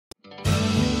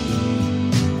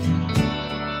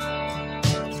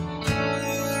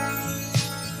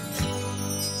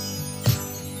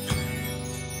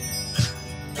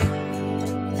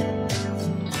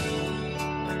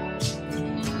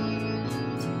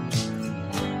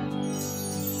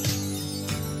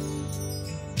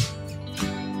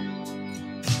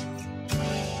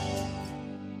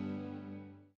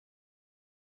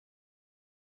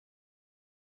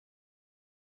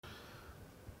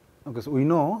Okay, so we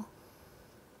know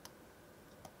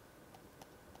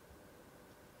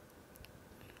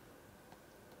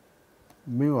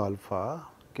mu alpha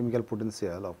chemical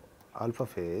potential of alpha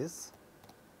phase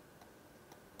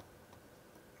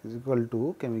is equal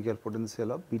to chemical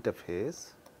potential of beta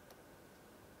phase,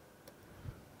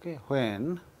 okay,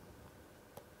 when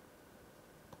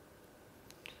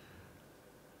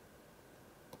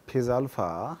phase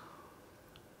alpha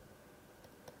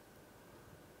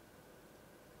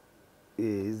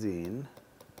is in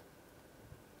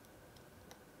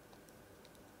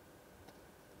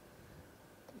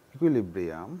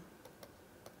equilibrium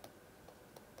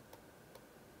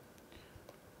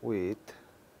with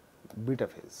beta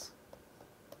phase.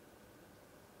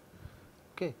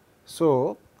 Okay.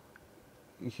 So,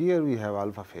 here we have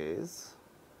alpha phase,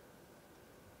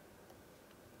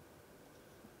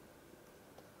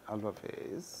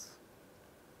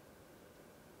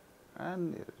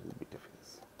 and here is beta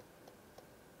phase.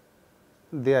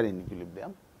 They are in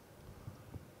equilibrium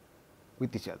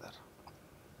with each other.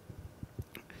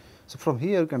 So, from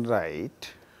here you can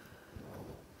write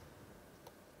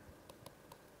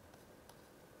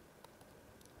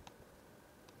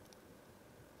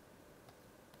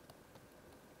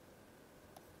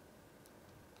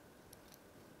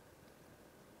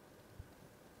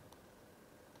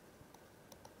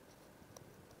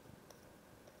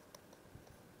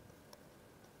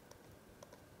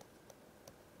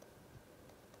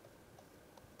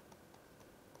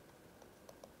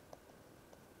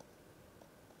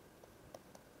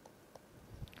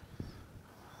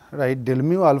del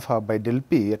mu alpha by del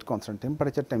P at constant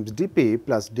temperature times dP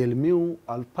plus del mu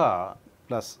alpha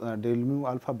plus del mu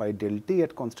alpha by del T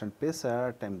at constant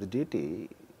pressure times dt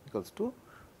equals to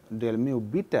del mu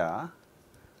beta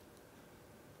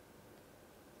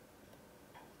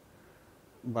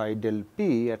by del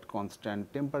P at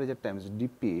constant temperature times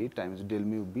dP times del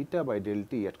mu beta by del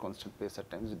T at constant pressure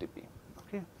times dP.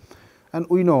 Okay. And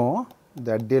we know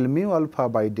that del mu alpha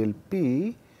by del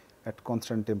P at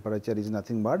constant temperature is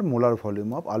nothing but molar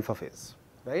volume of alpha phase,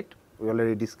 right? We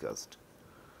already discussed.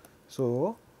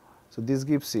 So, this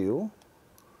gives you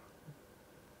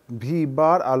V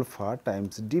bar alpha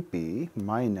times dP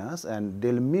minus, and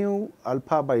del mu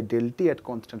alpha by del T at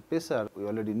constant pressure, we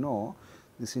already know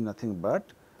this is nothing but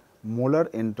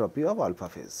molar entropy of alpha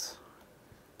phase.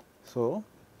 So,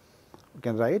 we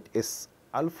can write S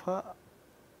alpha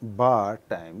bar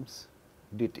times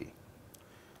dt,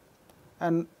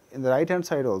 and in the right hand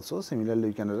side also similarly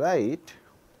we can write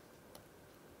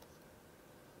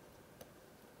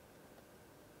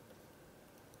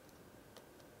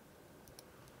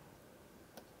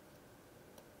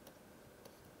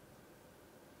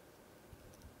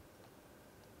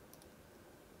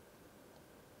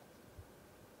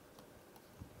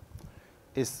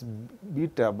S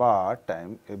beta bar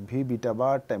times V beta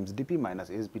bar times dP minus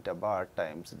S beta bar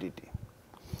times dt.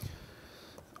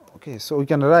 Okay, so we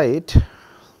can write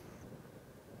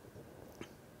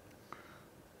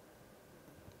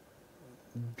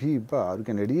V bar, we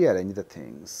can rearrange the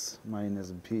things,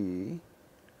 minus V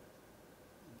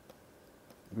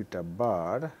beta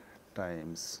bar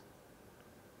times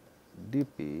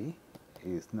dP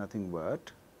is nothing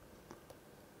but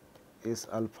S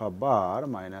alpha bar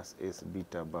minus S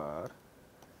beta bar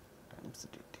times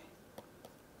dt.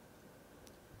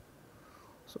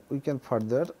 So, we can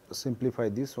further simplify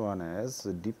this one as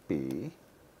dP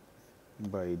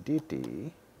by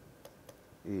dt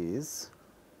is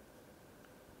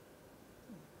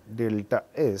delta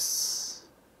S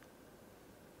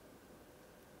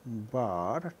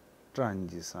bar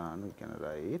transition, we can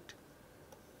write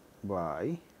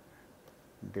by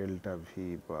delta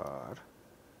V bar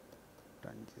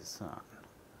transition,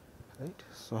 right.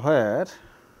 So, where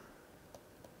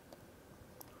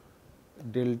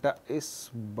delta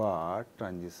S bar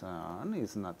transition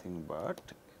is nothing but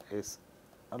S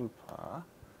alpha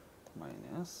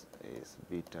minus S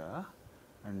beta,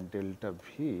 and delta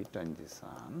V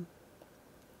transition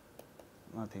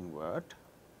nothing but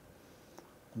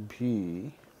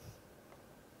V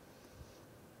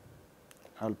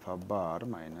alpha bar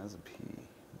minus V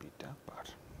beta bar.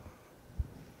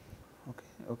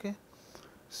 Okay.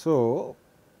 So,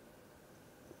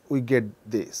 we get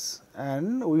this,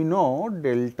 and we know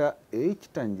delta H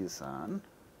transition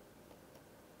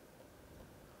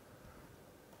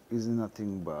is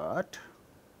nothing but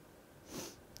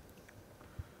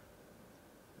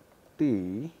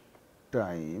T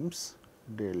times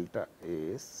delta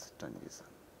S transition.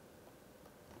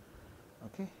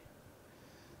 Okay.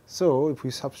 So, if we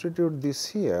substitute this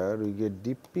here, we get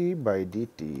dP by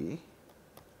dt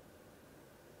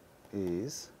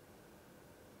is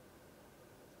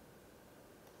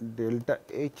delta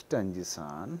H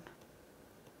transition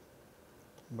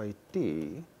by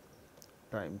T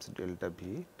times delta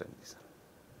V transition.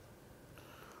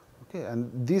 Okay, and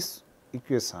this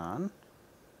equation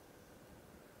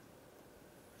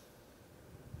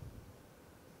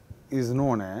is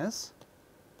known as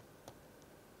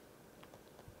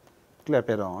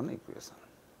Clapeyron equation.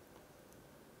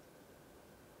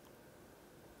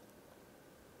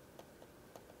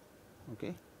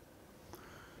 Okay.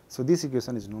 So, this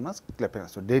equation is known as Clapeyron.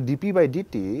 So, dP by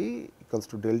dt equals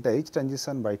to delta H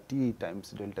transition by T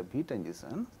times delta V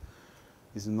transition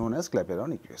is known as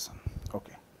Clapeyron equation.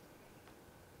 Okay.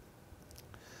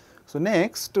 So,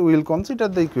 next we will consider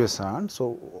the equation.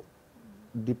 So,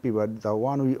 dP by the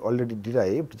one we already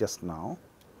derived just now,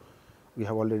 we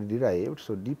have already derived.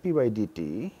 So, dP by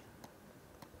dt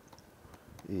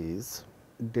is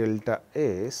delta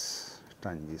S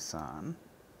transition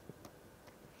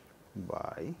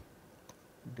by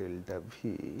delta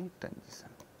V transition,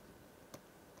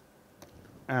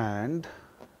 and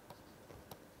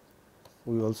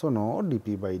we also know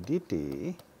dP by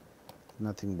dt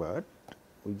nothing but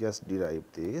we just derive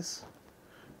this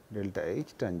delta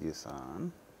H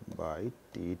transition by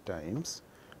T times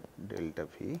delta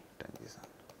V transition.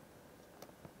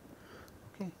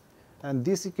 Okay. And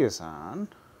this equation,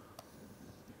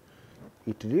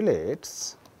 it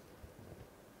relates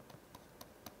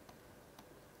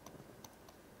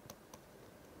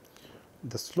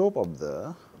the slope of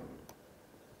the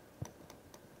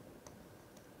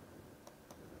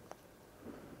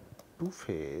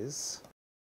two-phase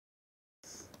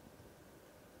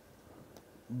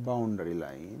boundary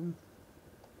line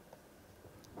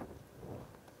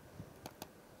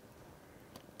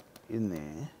in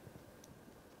a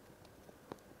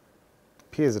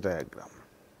phase diagram,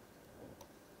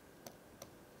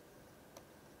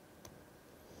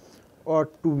 or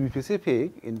to be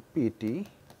specific in PT,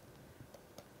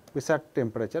 pressure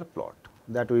temperature plot,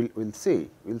 that we will see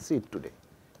it today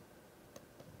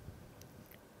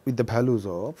with the values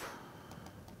of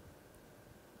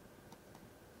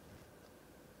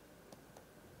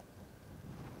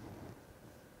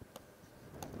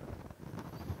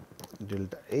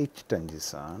delta H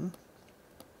transition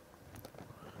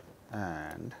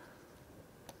and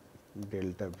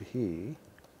delta V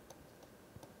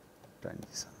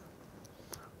transition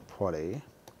for a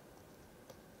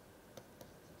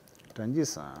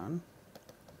transition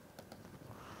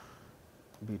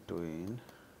between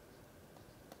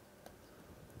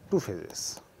two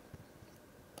phases.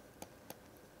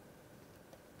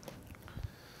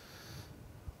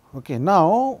 Okay,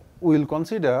 now we will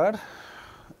consider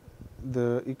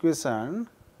the equation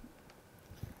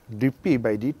dP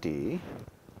by dt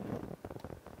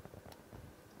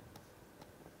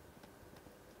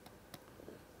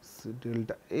so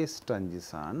delta S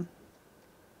transition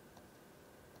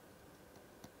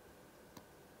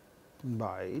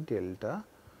by delta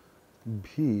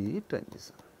V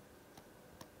transition.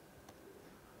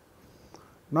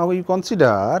 Now, we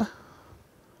consider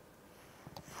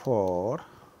for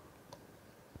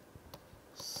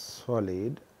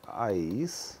solid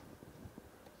ice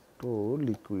to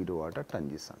liquid water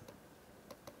transition.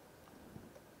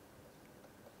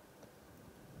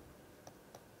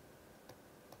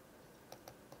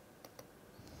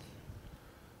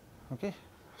 Okay.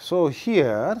 So,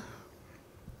 here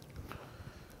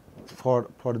for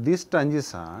this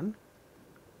transition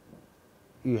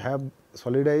you have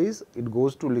solid ice, it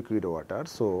goes to liquid water.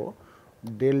 So,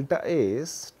 delta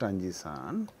S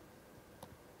transition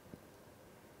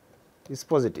is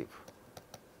positive,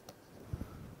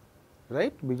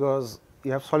 right, because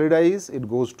you have solid ice, it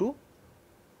goes to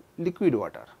liquid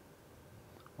water.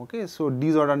 Okay. So,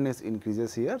 disorderness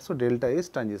increases here. So, delta S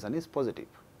transition is positive.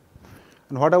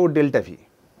 And what about delta V?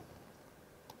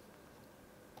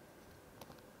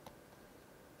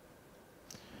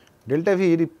 Delta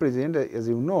V represent, as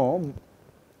you know,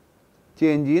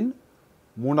 change in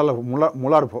molar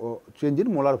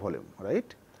volume,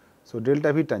 right. So,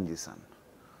 delta V transition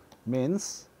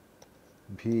means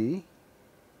V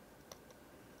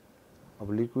of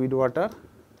liquid water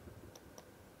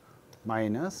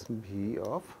minus V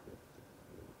of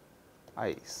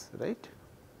ice, right.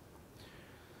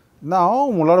 Now,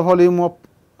 molar volume of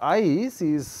ice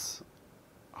is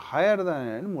higher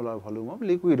than molar volume of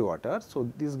liquid water. So,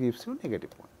 this gives you negative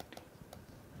quantity.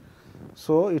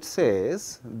 So, it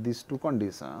says these two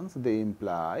conditions, they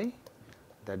imply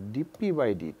that dP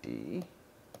by dt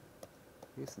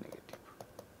is negative.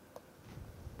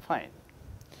 Fine.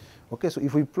 Okay. So,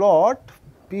 if we plot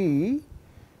P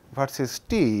versus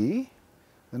T,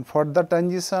 then for the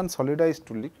transition solid ice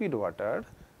to liquid water,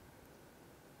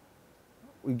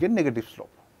 we get negative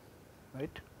slope,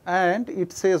 right. And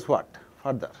it says what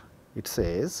further? It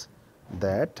says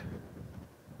that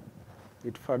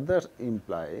it further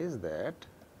implies that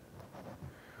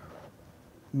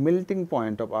melting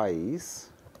point of ice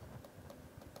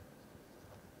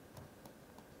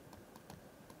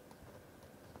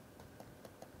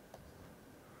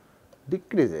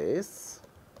decreases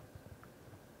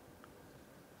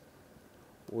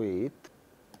with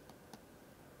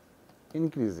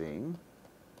increasing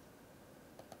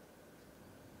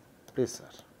pressure,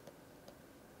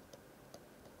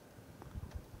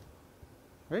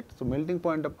 right. So, melting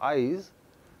point of ice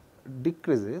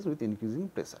decreases with increasing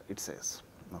pressure, it says.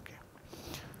 Okay.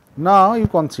 Now, you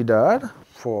consider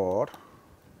for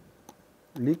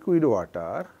liquid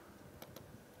water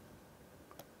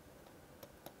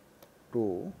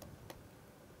to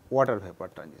water vapor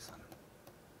transition.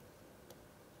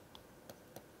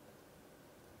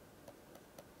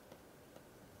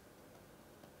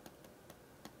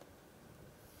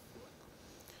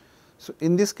 So,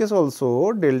 in this case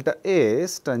also delta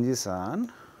S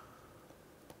transition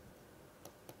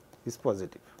is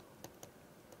positive,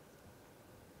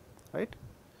 right,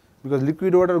 because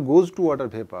liquid water goes to water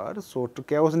vapor. So, to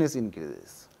chaosness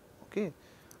increases. Okay.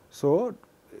 So,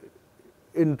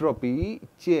 entropy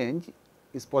change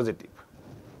is positive.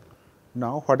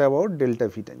 Now, what about delta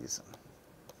V transition?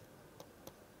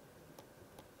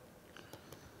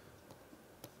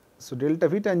 So, delta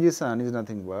V transition is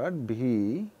nothing but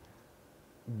V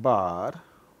bar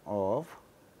of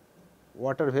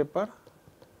water vapor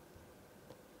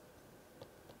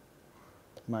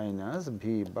minus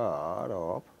V bar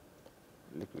of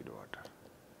liquid water.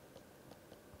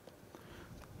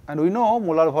 And we know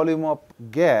molar volume of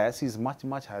gas is much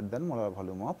higher than molar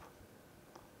volume of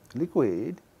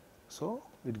liquid. So,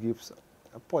 it gives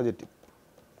a positive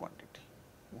quantity.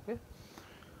 Okay.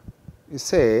 It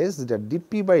says that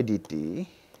dP by dt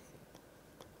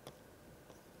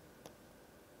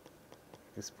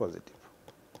is positive,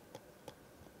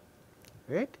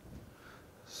 right.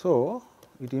 So,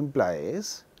 it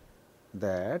implies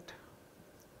that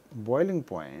boiling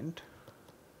point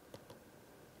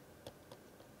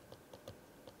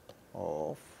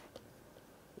of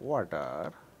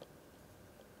water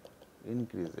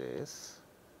increases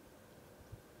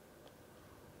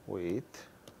with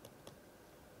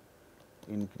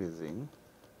increasing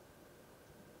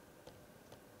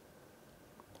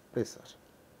pressure.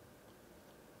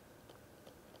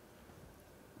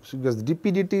 So, because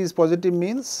dP dt is positive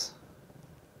means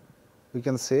we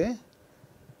can say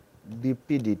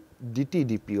dt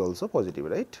dP also positive,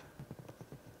 right.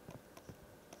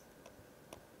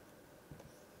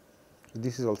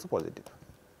 This is also positive.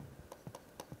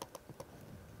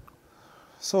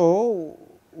 So,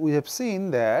 we have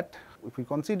seen that if we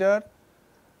consider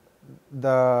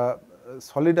the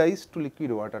solid ice to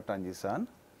liquid water transition,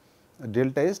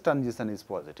 delta S transition is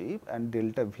positive and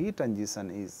delta V transition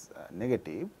is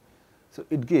negative. So,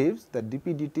 it gives that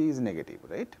dP dt is negative,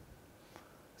 right.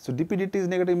 So, dP dt is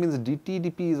negative means dt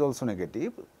dP is also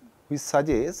negative, which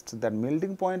suggests that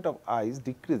melting point of ice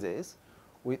decreases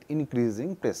with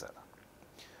increasing pressure.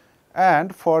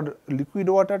 And for liquid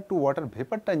water to water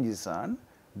vapor transition,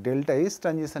 delta S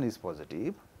transition is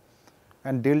positive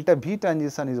and delta V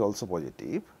transition is also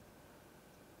positive.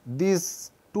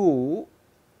 These two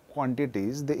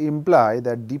quantities, they imply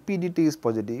that dP dt is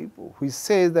positive, which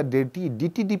says that dt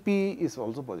dP is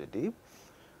also positive,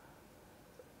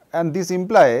 and this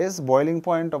implies boiling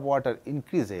point of water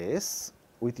increases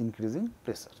with increasing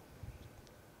pressure.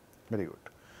 Very good.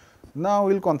 Now,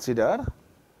 we will consider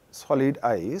solid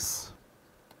ice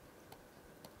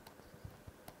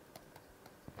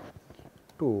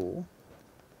to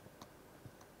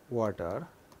water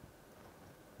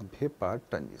vapor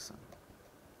transition.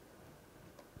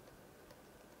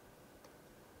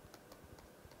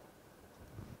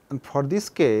 And for this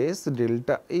case,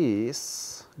 delta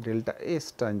S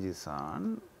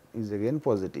transition is again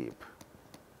positive,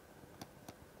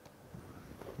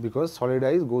 because solid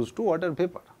ice goes to water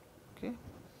vapor. Okay.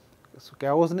 So,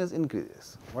 chaosness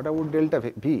increases. What about delta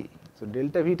V? So,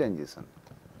 delta V transition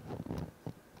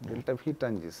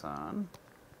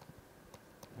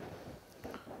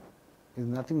is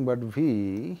nothing but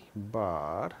V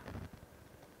bar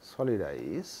solid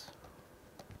ice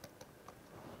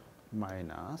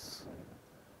minus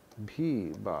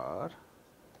V bar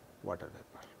water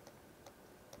vapor.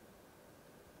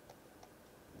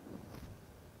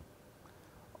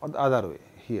 Or the other way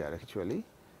here actually,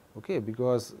 okay,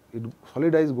 because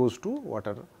solid ice goes to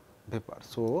water vapor.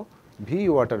 So, V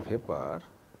water vapor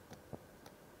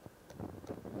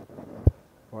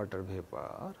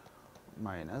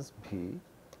minus V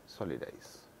solid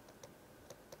ice,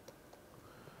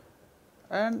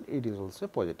 and it is also a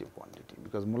positive quantity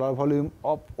because molar volume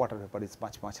of water vapor is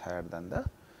much higher than the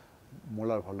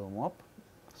molar volume of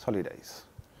solid ice.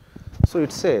 So,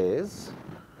 it says,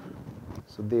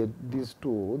 so these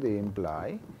two they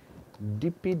imply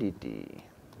dP dt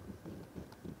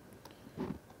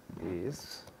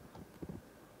is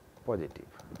positive,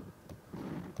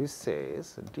 which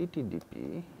says dt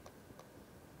dP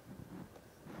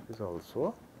is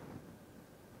also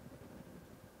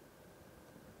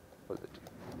positive,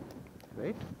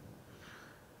 right?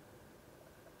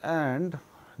 And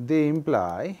they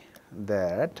imply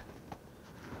that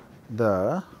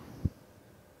the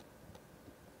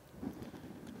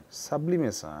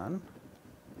sublimation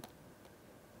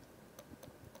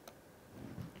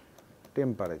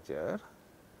temperature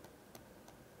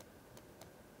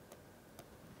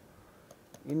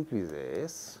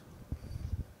increases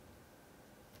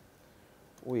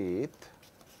with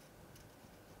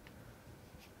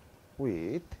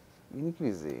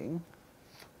increasing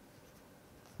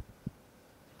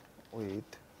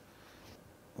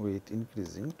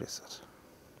pressure.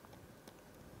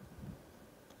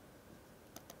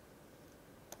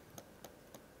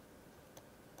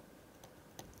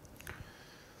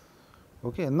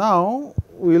 Okay, now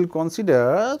we will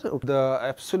consider the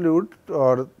absolute,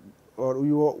 or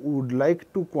you would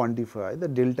like to quantify the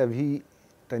delta V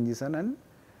transition and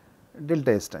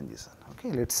delta S transition.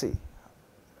 Okay, let us see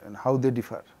and how they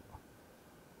differ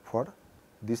for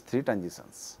these three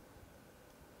transitions.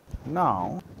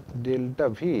 Now, delta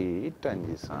V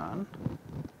transition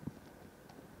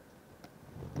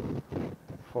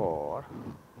for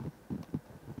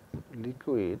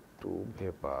liquid to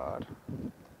vapor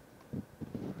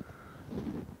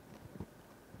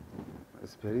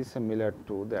is very similar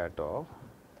to that of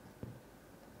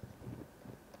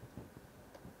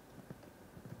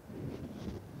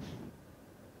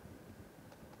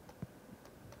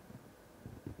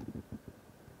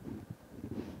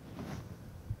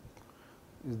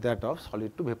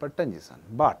solid to vapor transition,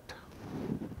 but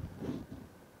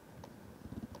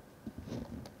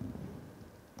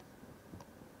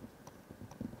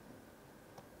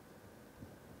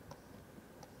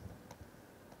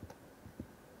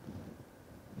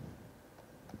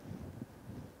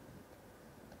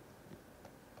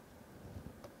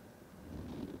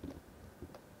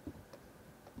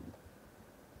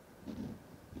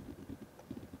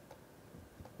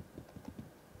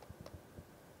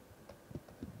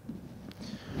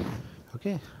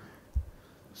okay.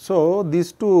 So,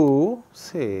 these two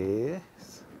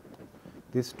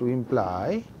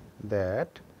imply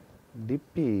that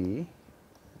dP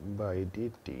by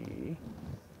dt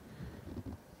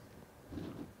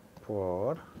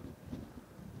for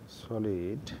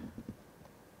solid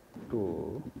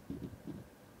to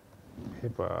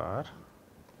vapor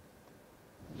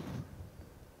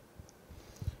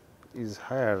is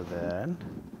higher than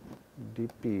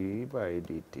dP by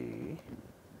dt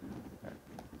at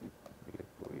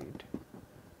liquid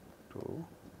to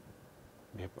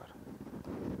vapor.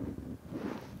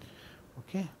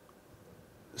 Okay.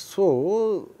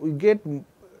 So, we get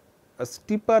a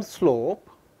steeper slope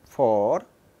for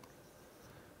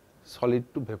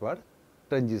solid to vapor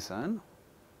transition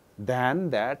than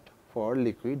that for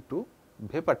liquid to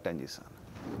vapor transition.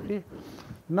 Okay.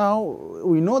 Now,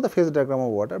 we know the phase diagram of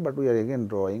water, but we are again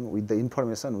drawing with the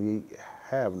information we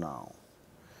have now.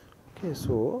 Okay.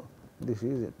 So, this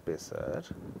is pressure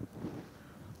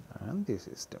and this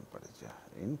is temperature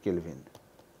in Kelvin.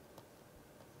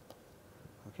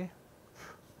 Okay.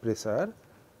 Pressure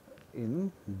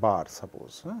in bar,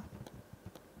 suppose.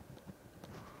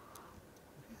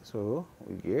 So,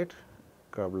 we get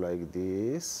curve like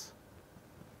this,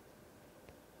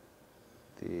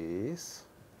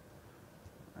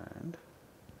 and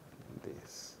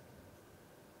this.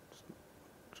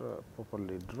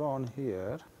 Properly drawn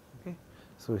here. Okay.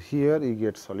 So, here you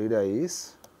get solid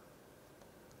ice,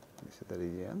 this is the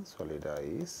region solid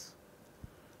ice,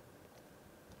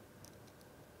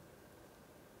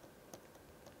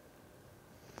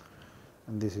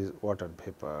 and this is water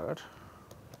vapor,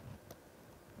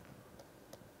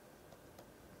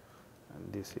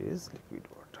 and this is liquid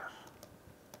water.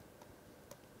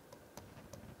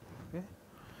 Okay.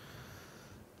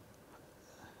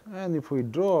 And if we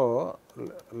draw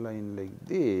a line like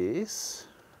this,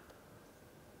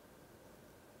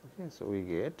 okay, so we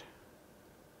get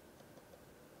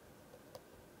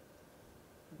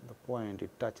the point it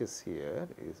touches here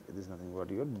is nothing but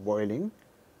your boiling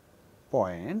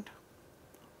point,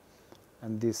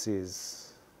 and this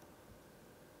is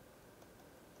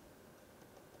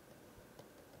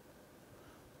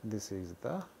this is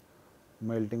the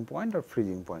melting point or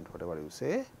freezing point, whatever you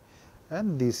say,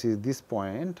 and this is this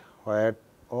point where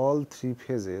all three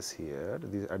phases here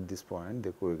at this point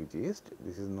they coexist.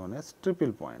 This is known as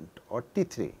triple point or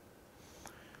T3.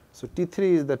 So, T3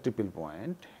 is the triple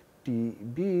point,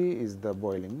 TB is the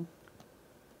boiling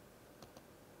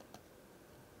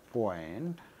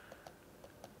point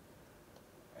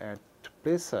at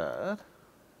pressure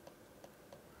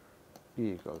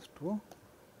P equals to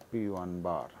P1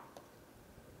 bar.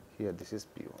 Here this is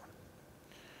P1,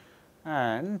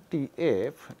 and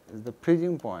TF is the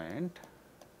freezing point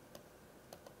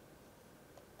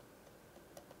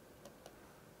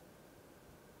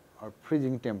or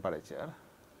freezing temperature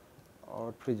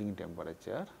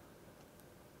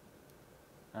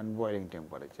and boiling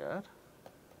temperature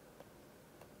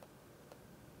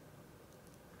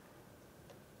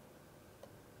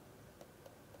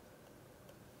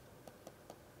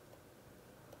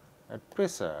at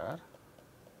pressure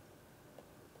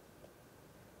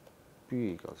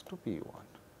P equals to P1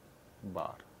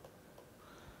 bar,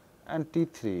 and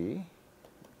T3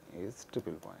 is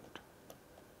triple point,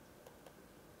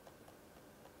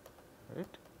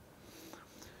 right.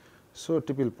 So,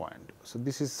 triple point. So,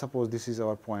 this is, suppose this is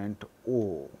our point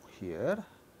O here,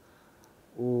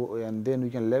 O, and then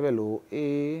we can label O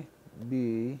A,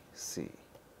 B, C,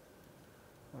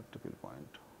 or triple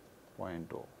point,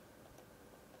 point O.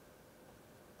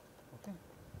 Okay.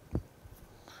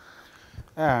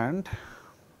 And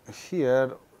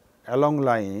here along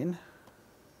line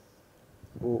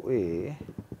OA,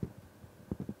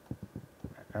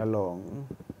 along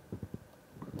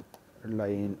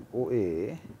line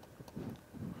OA,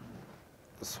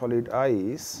 solid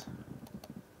ice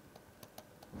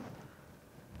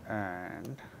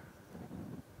and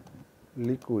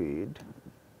liquid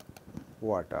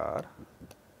water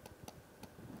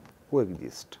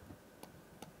coexist.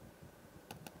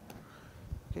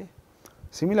 Okay.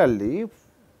 Similarly,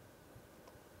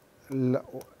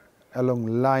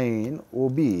 along line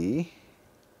OB,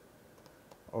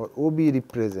 or OB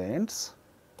represents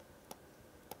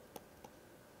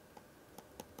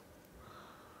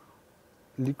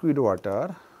liquid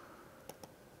water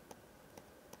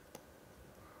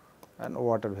and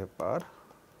water vapor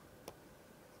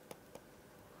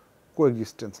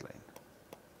coexistence line,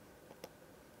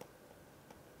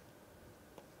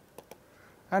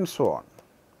 and so on.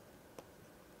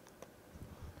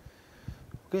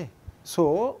 Okay.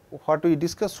 So, what we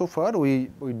discussed so far, we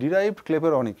derived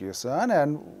Clapeyron equation,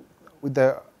 and with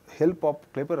the help of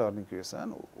Clapeyron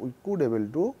equation we could able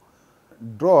to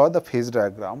draw the phase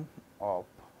diagram of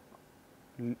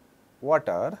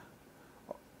water,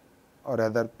 or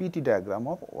rather PT diagram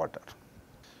of water.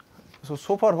 So,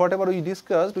 so far whatever we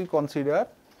discussed, we consider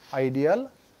ideal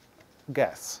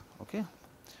gas. Okay.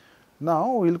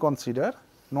 Now, we will consider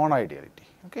non-ideality.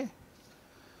 Okay.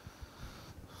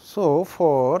 So,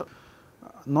 for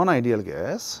non-ideal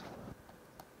gas,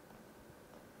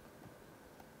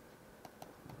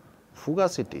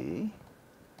 fugacity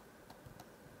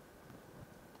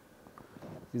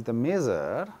is the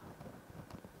measure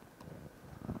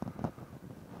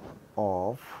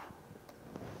of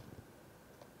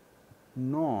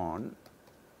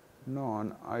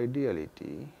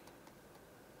non-ideality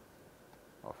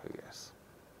of a gas.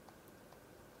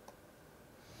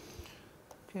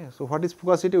 Okay. So, what is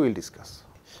fugacity we will discuss.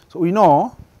 So, we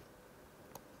know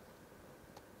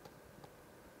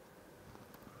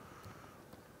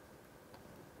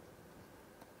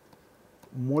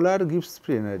molar Gibbs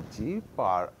free energy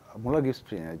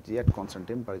at constant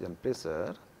temperature and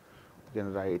pressure, we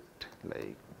can write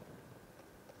like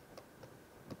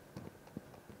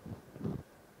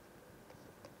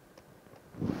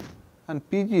and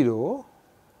P0,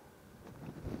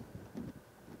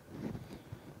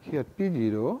 here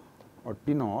P0 or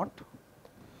P0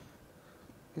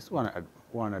 is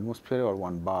one atmosphere or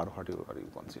 1 bar, whatever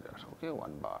you consider. Okay,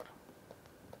 1 bar.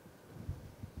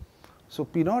 So,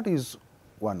 P0 is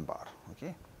 1 bar.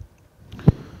 Okay.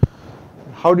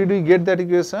 How did we get that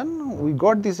equation? We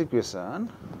got this equation,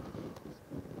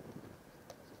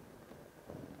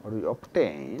 or we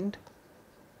obtained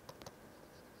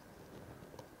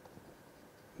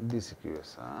this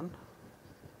equation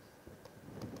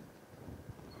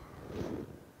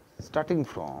starting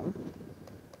from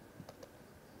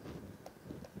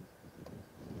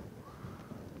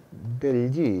del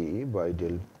G by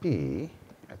del P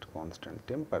at constant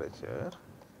temperature,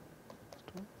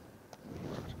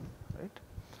 right.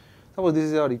 Suppose this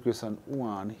is our equation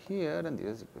 1 here, and this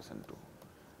is equation 2.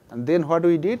 And then what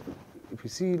we did, if you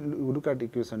see, look at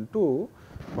equation 2,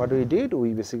 what we did,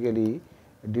 we basically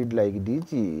did like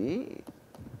dg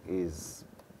is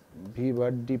V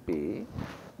bar dP,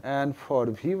 and for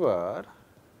V bar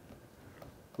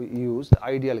we used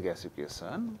ideal gas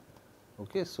equation.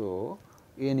 Okay, so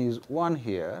n is 1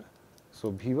 here,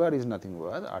 so V bar is nothing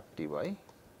but RT by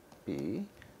P,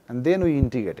 and then we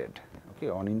integrated. Okay,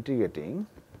 on integrating,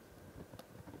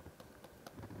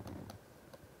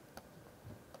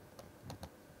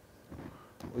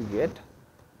 we get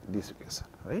this equation,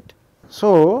 right?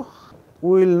 So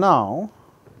we will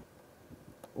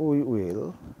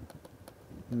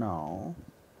now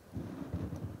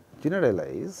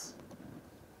generalize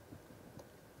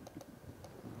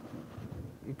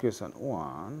equation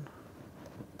 1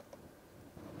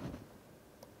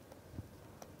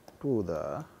 to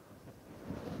the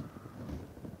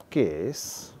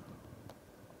case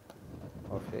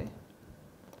of a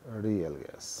real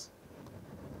gas.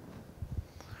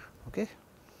 Okay.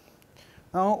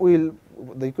 Now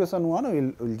the equation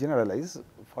 1 will generalize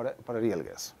for a real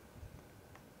gas.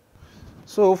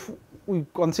 So we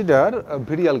consider a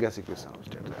real gas equation.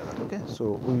 Okay.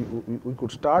 So we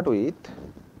could start with.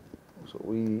 So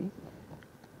we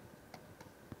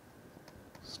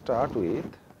start with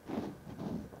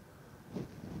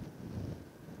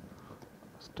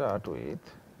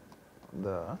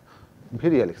the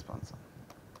virial expansion.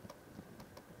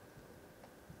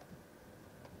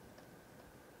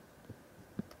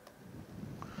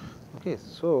 Okay,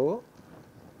 so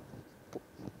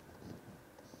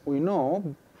we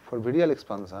know for virial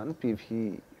expansion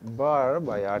PV bar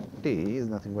by RT is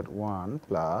nothing but 1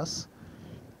 plus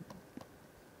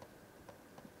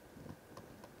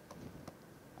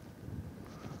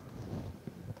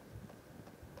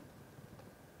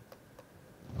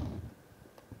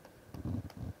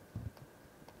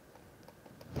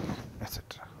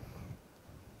etc.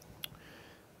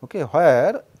 Okay,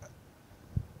 where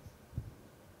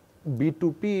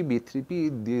B2P,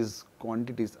 B3P, these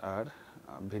quantities are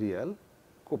virial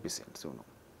coefficients, you know.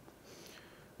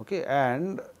 Okay,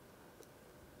 and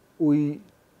we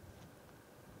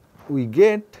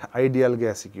get ideal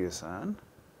gas equation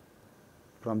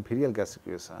from virial gas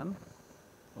equation.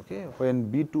 Okay,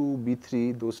 when B2,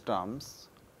 B3, those terms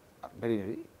are very,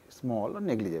 very small or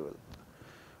negligible.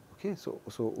 Okay, so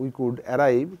we could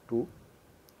arrive to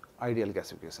ideal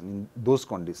gas equation in those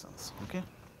conditions. Okay.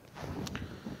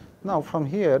 Now from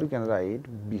here you can write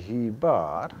V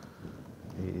bar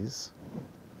is,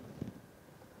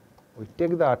 we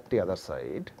take the RT other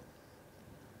side,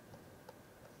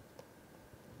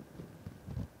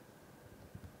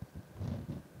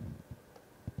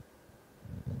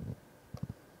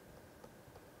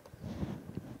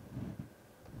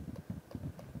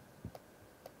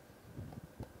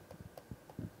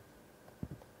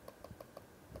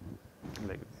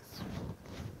 like this.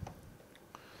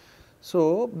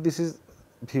 So this is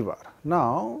V bar.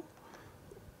 Now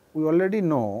we already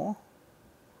know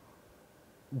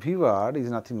V bar is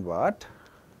nothing but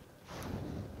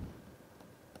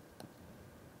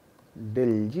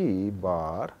del G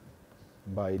bar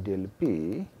by del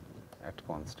P at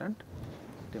constant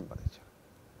temperature.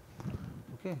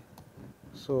 Okay.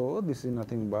 So this is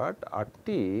nothing but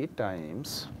RT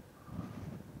times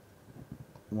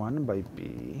 1 by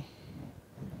P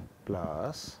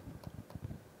plus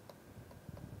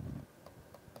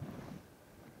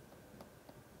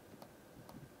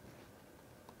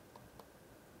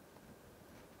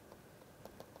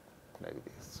like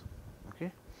this.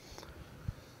 Okay.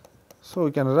 So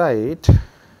we can write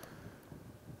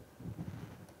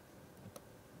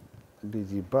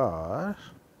dg bar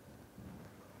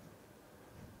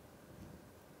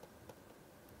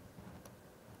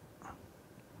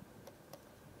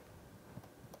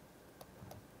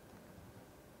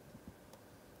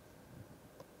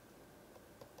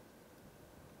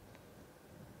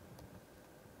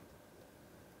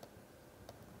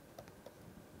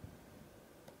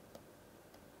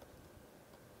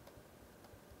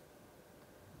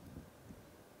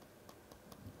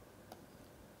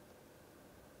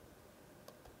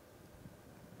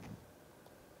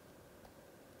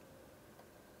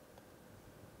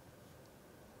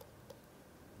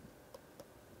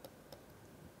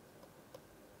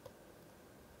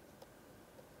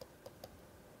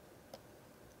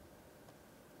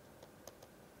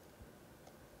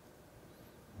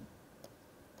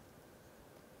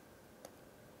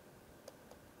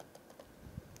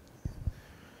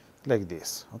like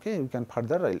this. Okay, we can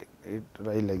further write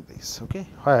like this. Okay,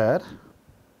 where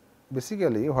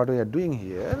basically what we are doing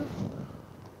here,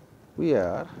 we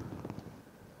are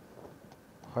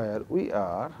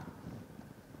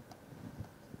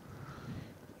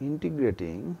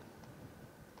integrating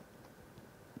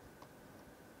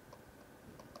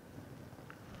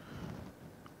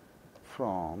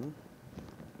from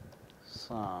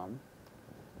some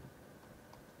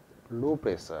low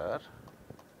pressure,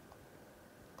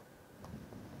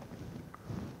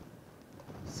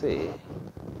 say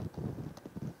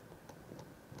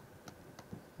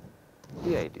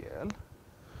P ideal,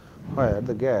 where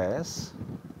the gas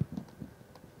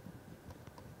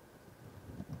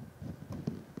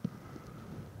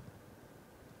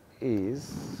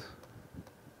is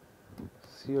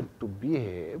sure to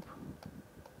behave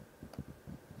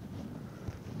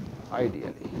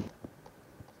ideally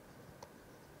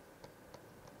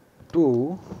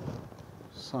to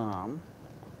some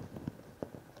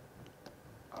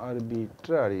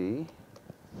arbitrary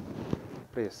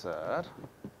pressure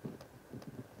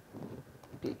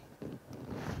P.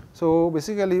 So,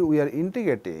 basically we are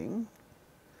integrating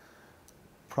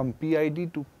from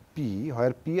PID to P,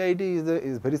 where PID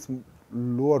is very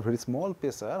low or very small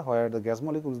pressure, where the gas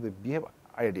molecules they behave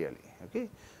ideally, okay,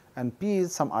 and P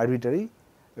is some arbitrary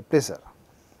pressure.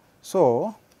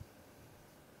 So,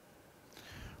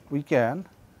 we can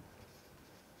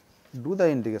do the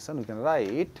integration, we can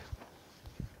write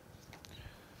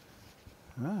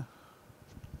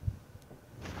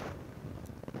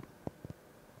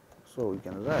so we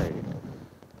can write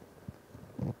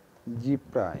G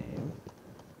prime,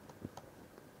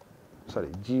 sorry,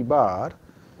 G bar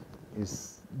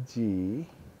is G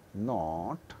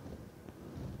naught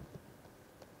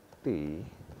T,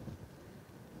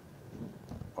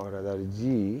 or rather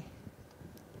G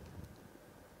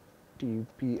T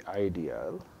P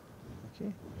ideal,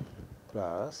 okay,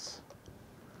 plus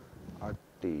R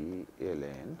T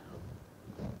ln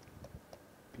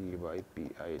P by P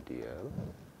ideal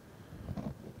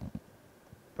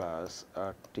plus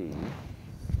R T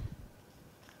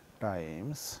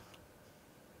times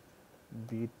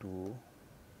B to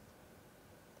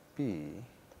P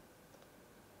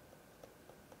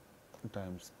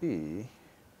times P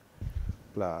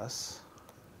plus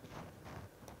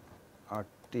R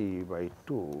T by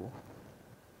 2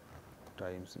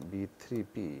 times B 3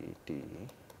 P T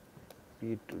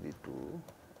P to the 2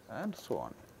 and so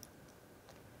on.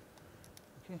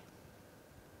 Okay.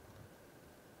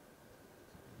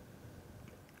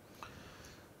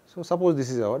 So, suppose this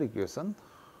is our equation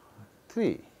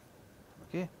 3.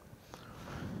 Okay.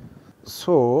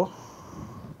 So,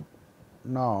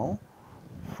 now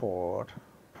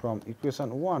from equation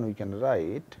 1 we can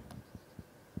write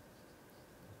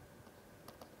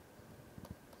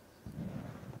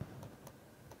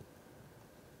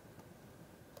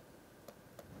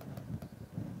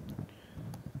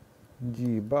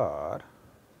G bar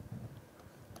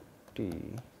T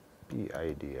P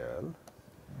ideal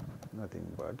nothing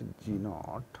but G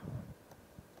naught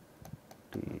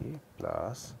T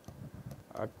plus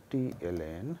R T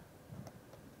ln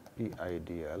P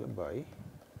ideal by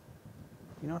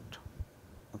P naught.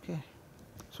 Okay.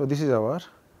 So, this is our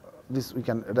this we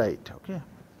can write. Okay.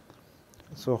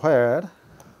 So, where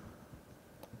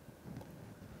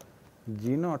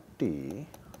G naught T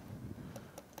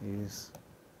is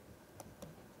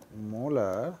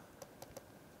molar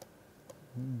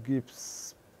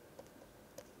Gibbs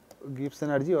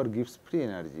energy or Gibbs free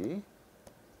energy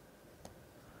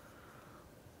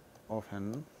of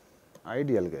an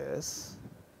ideal gas,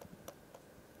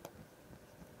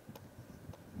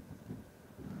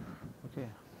 okay,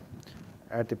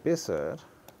 at a pressure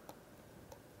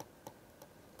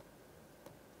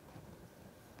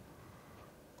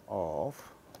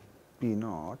of P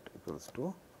naught equals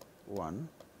to 1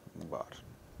 bar.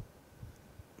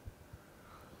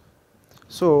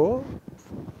 So,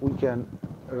 we can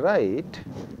write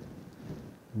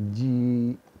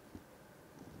G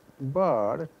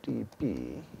bar T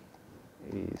P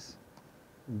is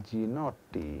G naught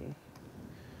T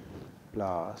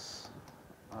plus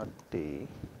R T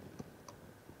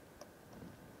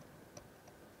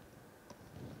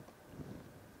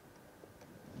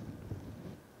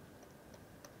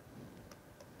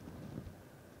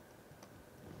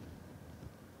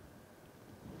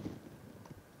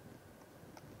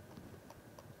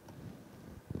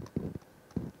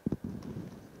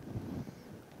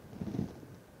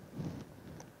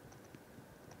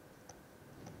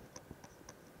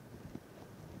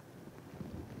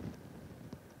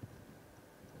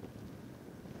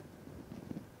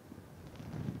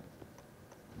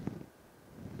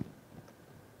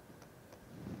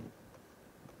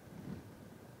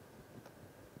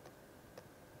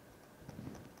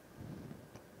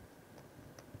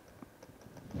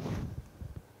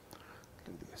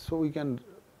So, we can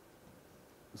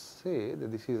say that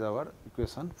this is our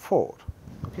equation 4,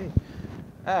 okay,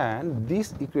 and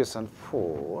this equation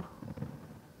 4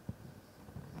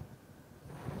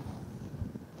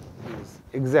 is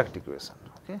exact equation.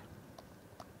 Okay.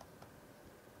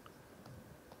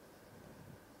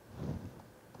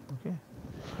 Okay.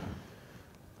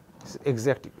 This is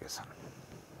exact equation.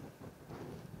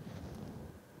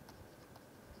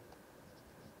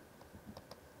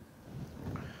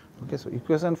 Okay, so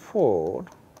equation 4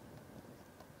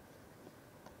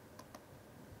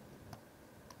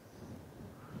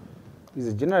 is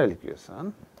a general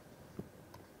equation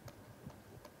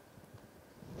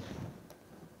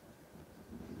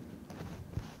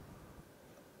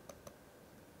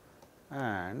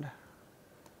and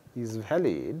is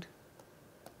valid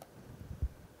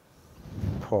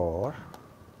for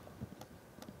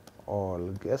all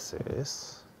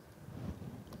gases,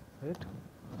 right?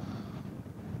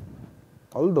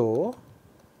 Although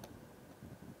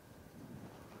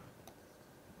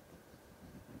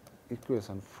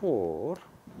equation 4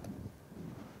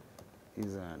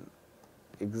 is an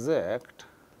exact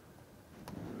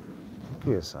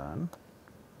equation,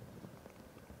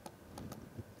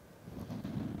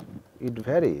 it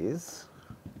varies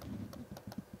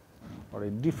or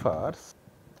it differs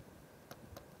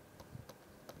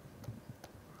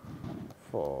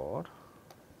for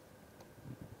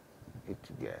each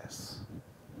gas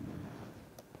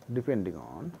depending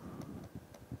on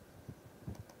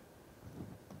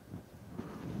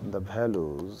the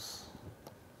values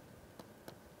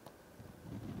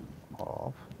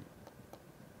of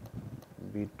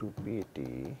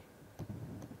B2PT,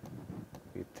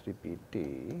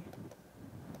 B3PT,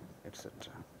 etc.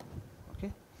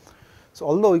 Okay. So,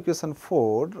 although equation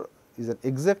 4 is an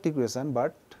exact equation,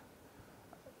 but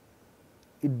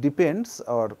it depends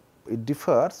or it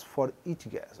differs for each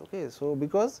gas. Okay. So,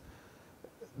 because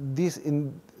this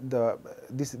in the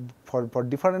this for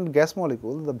different gas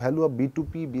molecules, the value of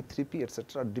B2P, B3P,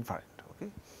 etc. are different.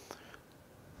 Okay.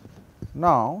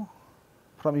 Now,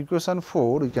 from equation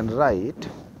 4 we can write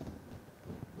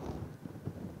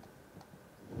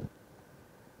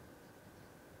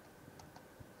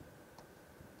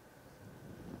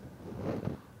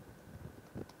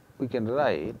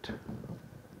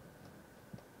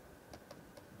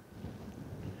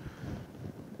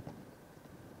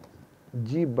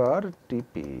G bar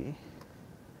Tp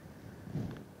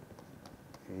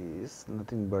is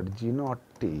nothing but G naught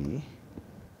T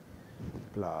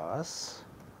plus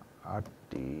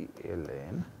RT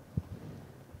ln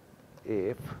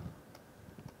F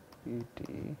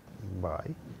Pt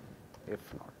by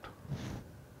F naught.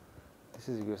 This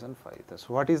is equation 5.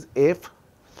 So, what is F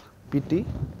Pt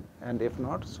and F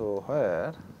naught? So,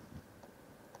 where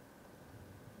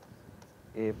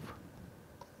F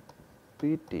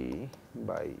Pt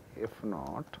by F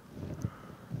naught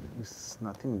is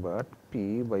nothing but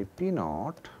P by P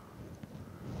naught,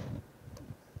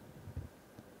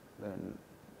 then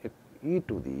e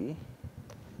to the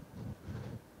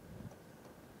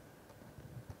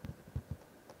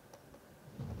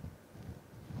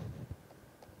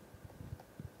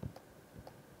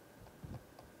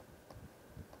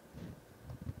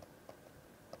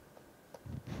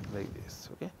like this.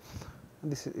 Okay.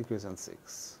 And this is equation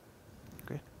 6.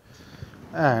 Okay.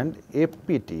 And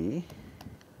FPT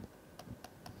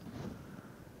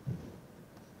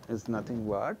is nothing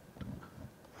but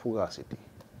fugacity.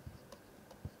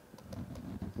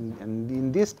 And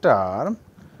in this term,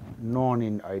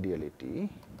 non-ideality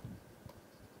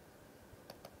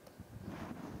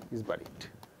is buried.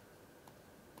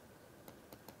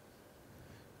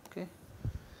 Okay.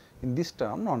 In this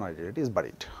term, non-ideality is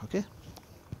buried. Okay.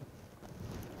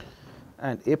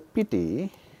 And FPT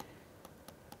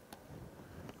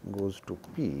goes to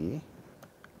P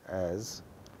as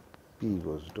P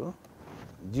goes to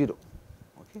 0.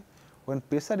 Okay. When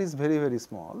pressure is very, very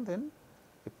small, then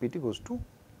FPT goes to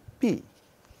P.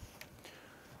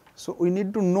 So, we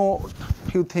need to know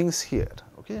few things here.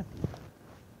 Okay.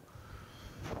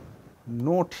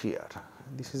 Note here,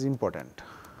 this is important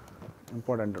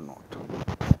to note.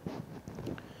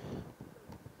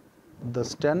 The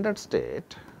standard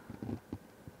state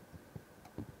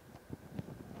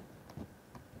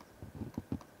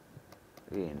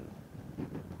in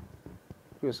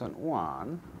equation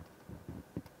 1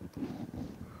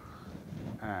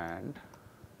 and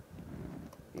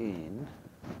in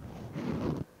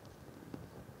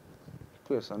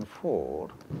equation 4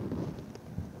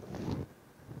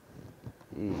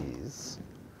 is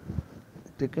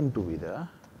taken to be the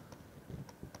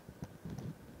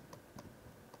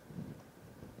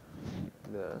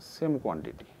same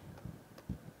quantity.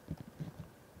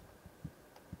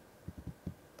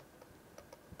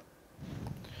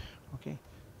 Okay.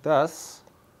 Thus,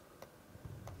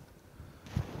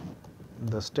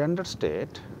 the standard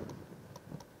state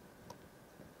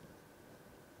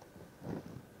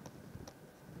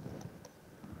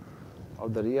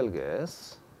of the real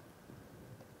gas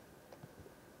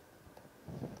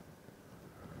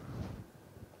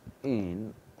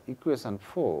in equation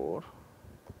 4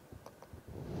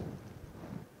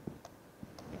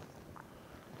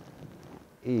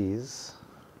 is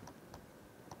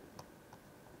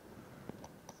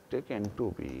taken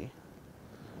to be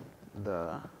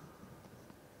the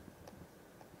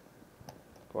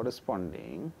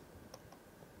corresponding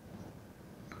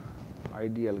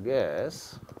ideal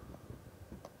gas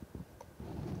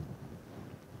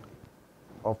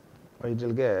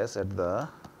at the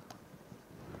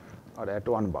or at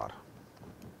 1 bar,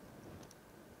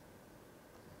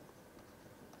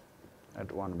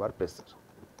 at 1 bar pressure.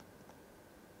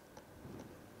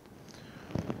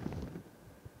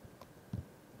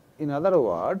 In other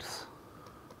words,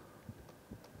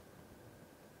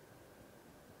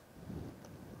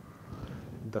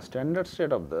 the standard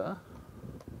state of the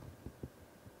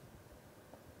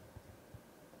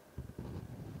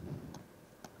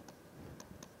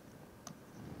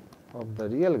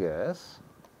real gas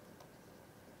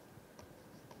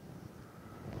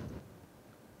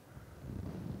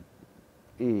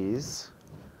is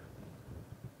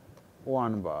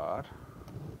 1 bar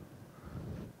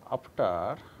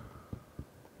after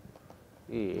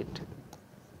it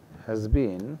has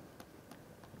been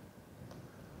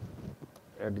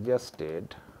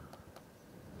adjusted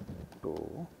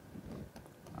to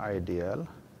ideal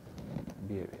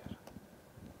behavior.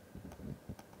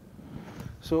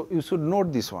 So, you should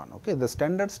note this one, okay. The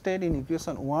standard state in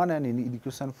equation 1 and in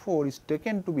equation 4 is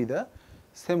taken to be the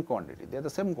same quantity, they are the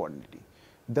same quantity.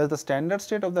 Thus, the standard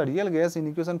state of the real gas in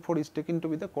equation 4 is taken to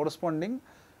be the corresponding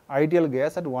ideal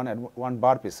gas at 1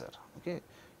 bar pressure, okay.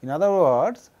 In other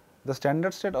words, the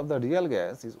standard state of the real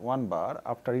gas is 1 bar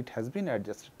after it has been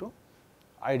adjusted to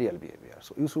ideal behavior.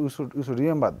 So, you should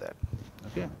remember that,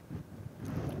 okay.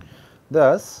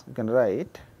 Thus, you can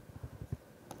write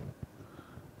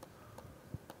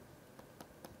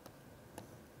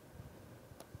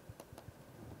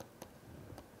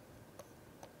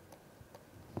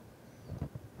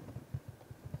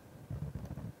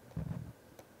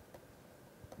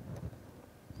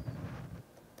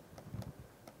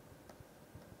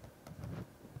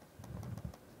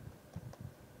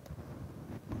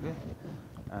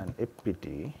and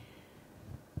FPT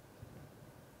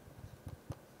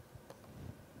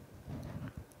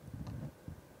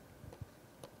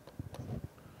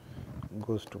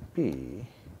goes to P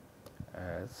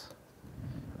as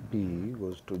P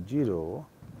goes to 0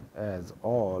 as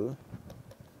all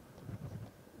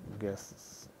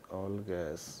gases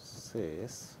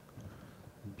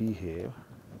behave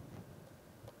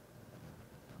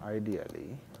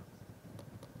ideally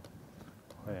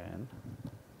when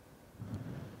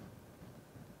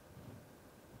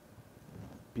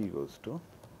P goes to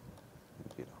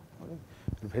 0. Okay.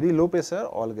 Very low pressure,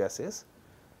 all gases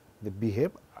they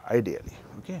behave ideally.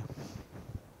 Okay.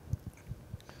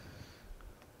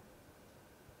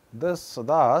 Thus,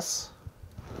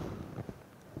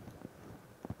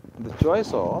 the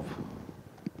choice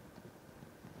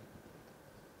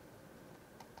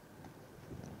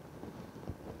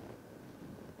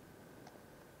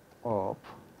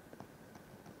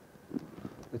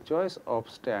of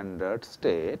standard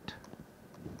state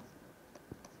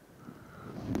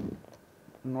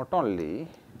not only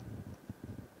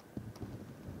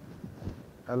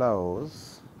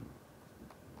allows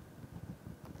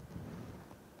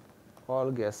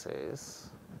all gases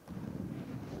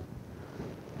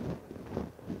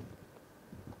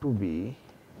to be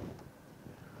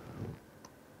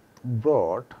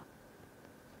brought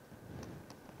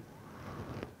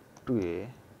to a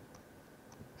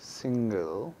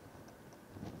single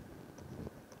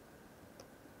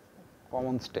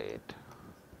common state,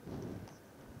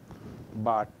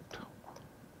 but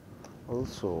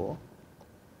also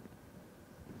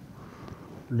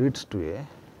leads to a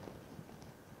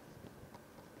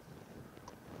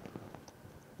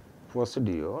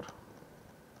procedure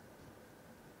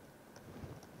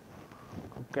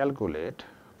to calculate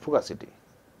fugacity,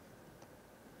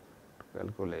 to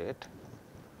calculate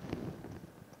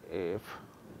if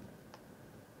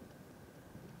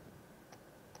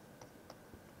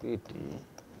PT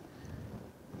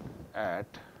at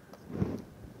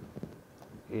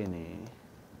any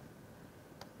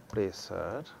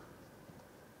pressure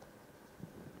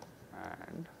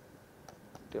and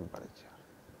temperature.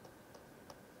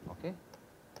 Okay.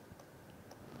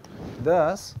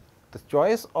 Thus, the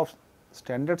choice of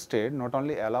standard state not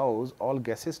only allows all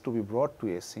gases to be brought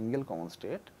to a single common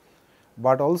state,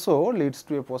 but also leads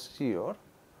to a procedure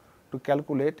to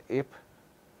calculate F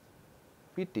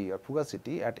PT or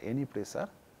fugacity at any pressure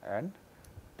and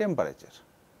temperature.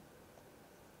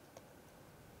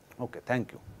 Okay,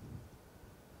 thank you.